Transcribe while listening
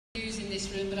this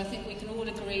room, but I think we can all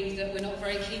agree that we're not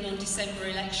very keen on December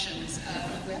elections.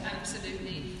 We're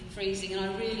absolutely freezing, and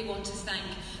I really want to thank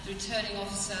the returning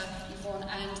officer, Yvonne,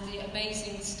 and the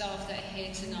amazing staff that are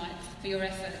here tonight for your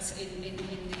efforts in these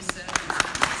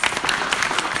circumstances.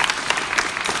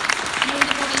 And all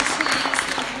the volunteers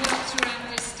that have worked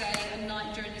throughout this day and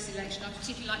night during this election. I'd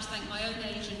particularly like to thank my own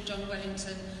agent, John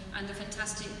Wellington, and the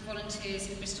fantastic volunteers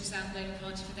in Bristol South Labour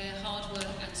Party for their hard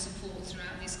work and support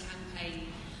throughout this campaign.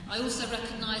 I also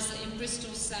recognise that in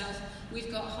Bristol South we've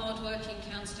got hard-working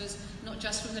councillors, not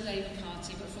just from the Labour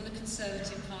Party, but from the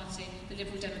Conservative Party, the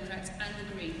Liberal Democrats and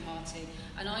the Green Party.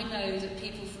 And I know that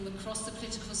people from across the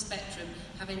political spectrum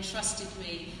have entrusted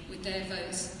me with their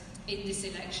votes in this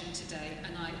election today,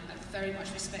 and I am very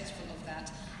much respectful of that.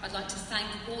 I'd like to thank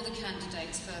all the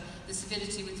candidates for the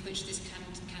civility with which this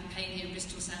campaign here in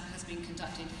Bristol South has been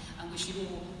conducted, and wish you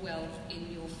all well in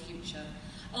your future.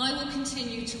 I will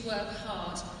continue to work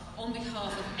hard on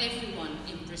behalf of everyone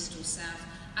in Bristol South,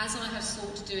 as I have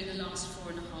sought to do in the last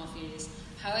 4.5 years,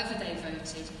 however they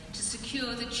voted, to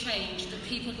secure the change that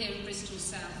people here in Bristol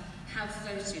South have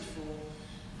voted for.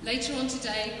 Later on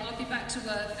today, I'll be back to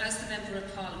work as the Member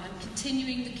of Parliament,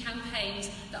 continuing the campaigns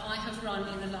that I have run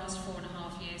in the last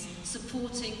 4.5 years,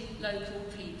 supporting local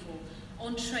people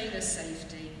on trailer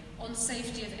safety, on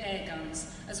safety of air guns,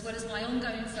 as well as my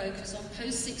ongoing focus on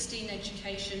post-16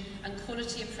 education and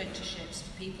quality apprenticeships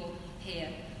for people here.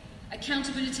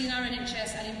 Accountability in our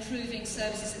NHS and improving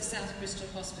services at South Bristol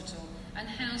Hospital, and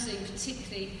housing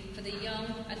particularly for the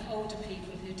young and older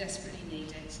people who desperately need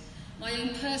it. My own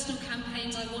personal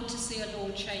campaigns, I want to see a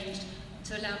law changed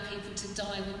to allow people to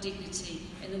die with dignity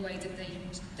in the way that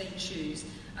they choose.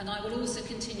 And I will also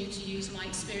continue to use my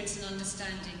experience and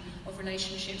understanding of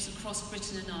relationships across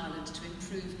Britain and Ireland to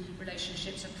improve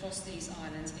relationships across these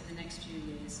islands in the next few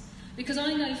years. Because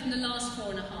I know from the last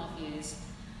 4.5 years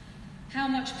how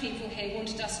much people here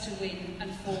wanted us to win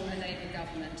and form a Labour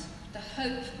government. The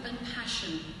hope and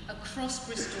passion across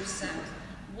Bristol South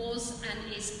was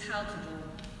and is palpable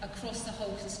across the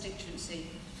whole constituency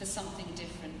for something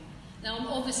different. Now, I'm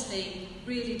obviously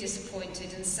really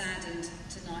disappointed and saddened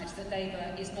tonight that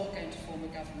Labour is not going to form a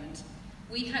government.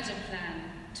 We had a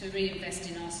plan to reinvest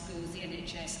in our schools, the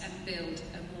NHS, and build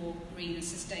a more green and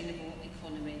sustainable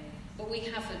economy, but we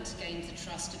haven't gained the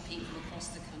trust of people across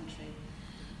the country.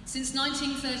 Since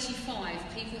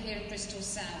 1935, people here in Bristol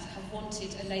South have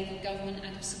wanted a Labour government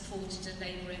and have supported a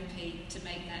Labour MP to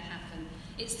make that happen.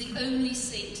 It's the only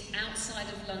seat outside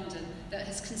of London that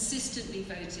has consistently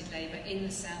voted Labour in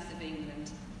the south of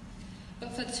England.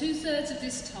 But for 2/3 of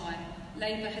this time,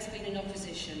 Labour has been in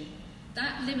opposition.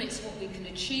 That limits what we can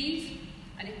achieve,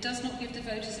 and it does not give the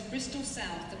voters of Bristol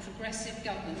South the progressive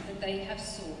government that they have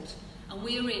sought. And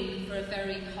we are in for a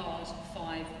very hard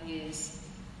 5 years.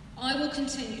 I will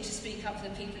continue to speak up for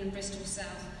the people in Bristol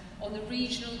South on the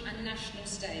regional and national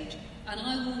stage, and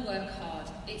I will work hard.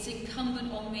 It's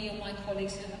incumbent on me and my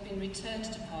colleagues who have been returned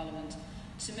to Parliament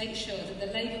to make sure that the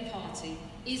Labour Party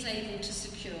is able to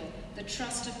secure the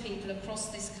trust of people across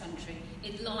this country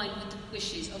in line with the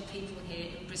wishes of people here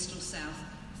in Bristol South.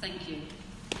 Thank you.